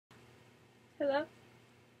Hello?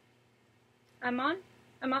 I'm on?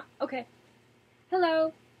 I'm on? Okay.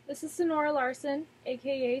 Hello, this is Sonora Larson,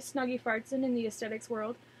 aka Snuggy Fartson in the aesthetics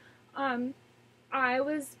world. I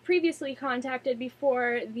was previously contacted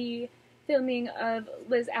before the filming of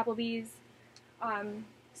Liz Appleby's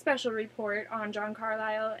special report on John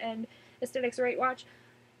Carlyle and Aesthetics Right Watch.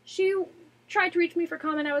 She tried to reach me for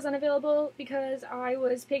comment. I was unavailable because I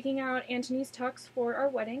was picking out Antony's tux for our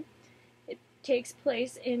wedding. It takes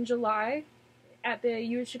place in July at the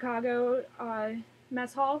U of Chicago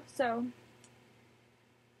mess hall, so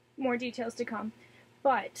more details to come.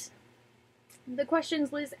 But the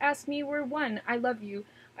questions Liz asked me were: 1, I love you.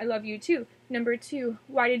 I love you too. Number 2,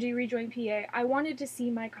 why did you rejoin PA? I wanted to see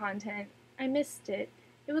my content. I missed it.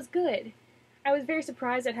 It was good. I was very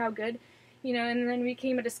surprised at how good, and then we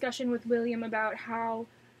came a discussion with William about how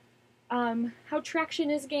traction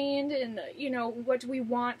is gained and, what do we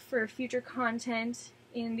want for future content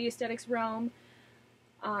in the aesthetics realm,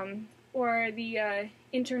 or the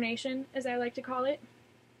internation, as I like to call it.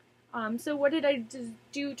 So what did I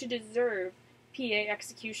do to deserve PA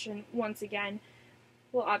execution once again?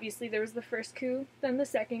 Well, obviously there was the first coup, then the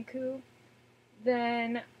second coup,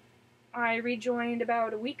 then I rejoined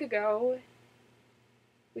about a week ago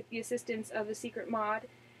with the assistance of a secret mod,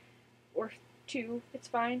 or 2, it's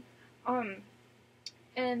fine,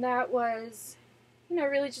 and that was,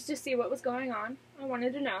 really just to see what was going on. I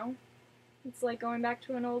wanted to know. It's like going back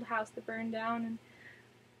to an old house that burned down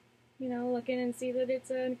and, looking and see that it's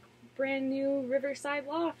a brand new riverside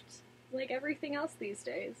loft, like everything else these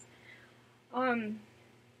days. And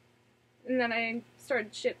then I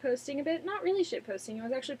started shitposting a bit. Not really shitposting, it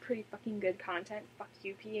was actually pretty fucking good content. Fuck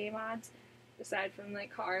you, PA mods. Aside from,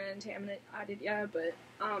 like, Kara and Tamina Aditya, but,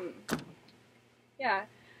 yeah.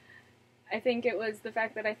 I think it was the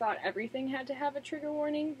fact that I thought everything had to have a trigger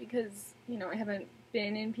warning, because, I haven't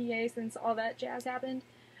been in PA since all that jazz happened.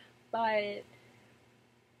 But,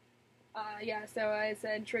 yeah, so I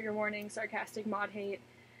said trigger warning, sarcastic mod hate,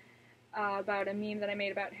 about a meme that I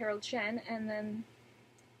made about Harold Chen, and then,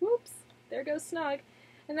 whoops, there goes Snug.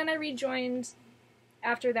 And then I rejoined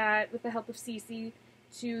after that with the help of Cece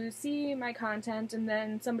to see my content, and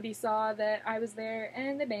then somebody saw that I was there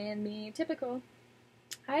and they banned me. Typical.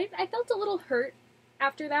 I felt a little hurt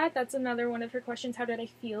after that. That's another one of her questions. How did I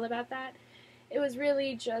feel about that? It was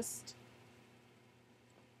really just,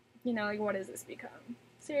 like, what does this become?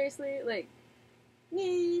 Seriously? Like,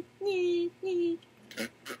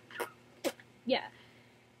 yeah.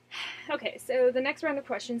 Okay, so the next round of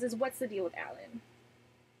questions is, what's the deal with Alan?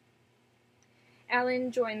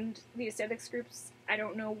 Alan joined the aesthetics groups, I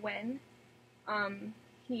don't know when.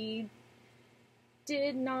 He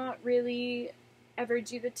did not really ever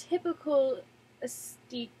do the typical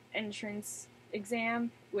aesthete entrance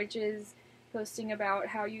exam, which is posting about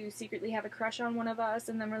how you secretly have a crush on one of us,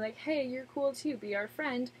 and then we're like, hey, you're cool too, be our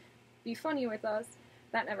friend, be funny with us.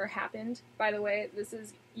 That never happened. By the way, this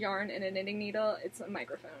is yarn and a knitting needle. It's a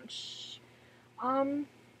microphone. Shh.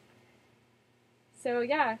 So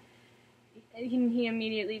yeah, he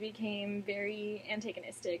immediately became very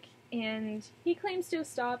antagonistic, and he claims to have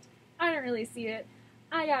stopped. I don't really see it.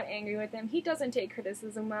 I got angry with him. He doesn't take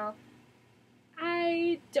criticism well.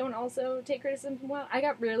 I don't also take criticism well. I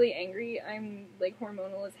got really angry. I'm, like,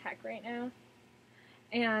 hormonal as heck right now.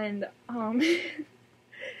 And,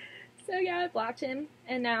 so yeah, I blocked him,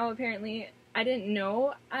 and now apparently I didn't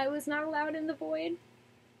know I was not allowed in the void,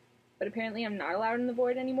 but apparently I'm not allowed in the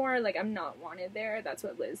void anymore. Like, I'm not wanted there. That's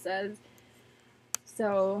what Liz says.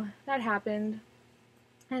 So that happened.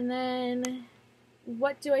 And then,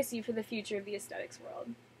 what do I see for the future of the aesthetics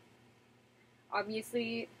world?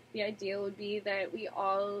 Obviously, the ideal would be that we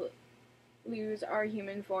all lose our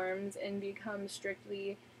human forms and become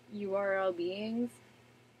strictly URL beings.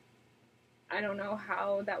 I don't know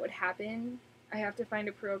how that would happen. I have to find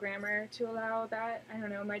a programmer to allow that. I don't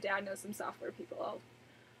know, my dad knows some software people.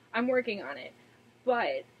 I'm working on it.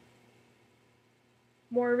 But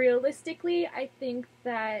more realistically, I think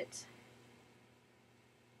that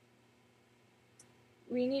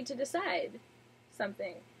we need to decide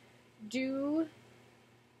something.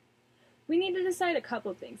 We need to decide a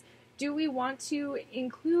couple of things. Do we want to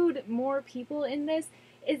include more people in this?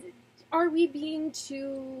 Are we being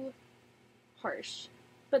too harsh?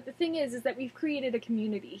 But the thing is that we've created a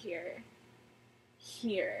community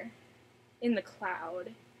here, in the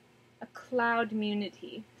cloud, a cloud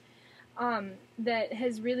community, that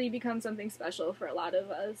has really become something special for a lot of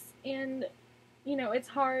us, and, it's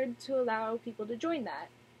hard to allow people to join that.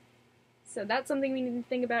 So that's something we need to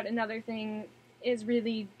think about. Another thing is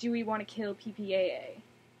really, do we want to kill PPAA?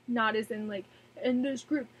 Not as in, like, in this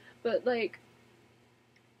group, but, like,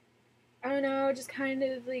 I don't know, just kind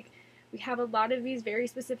of like, we have a lot of these very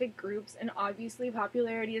specific groups, and obviously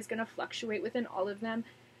popularity is going to fluctuate within all of them,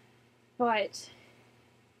 but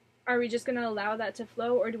are we just going to allow that to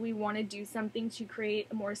flow, or do we want to do something to create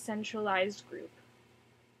a more centralized group?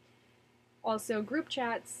 Also, group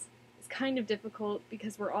chats is kind of difficult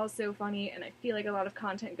because we're all so funny, and I feel like a lot of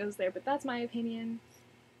content goes there, but that's my opinion.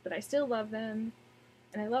 But I still love them,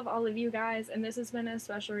 and I love all of you guys, and this has been a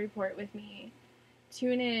special report with me.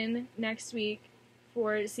 Tune in next week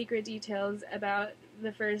for secret details about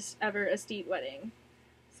the first ever estate wedding.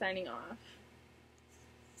 Signing off.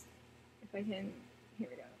 If I can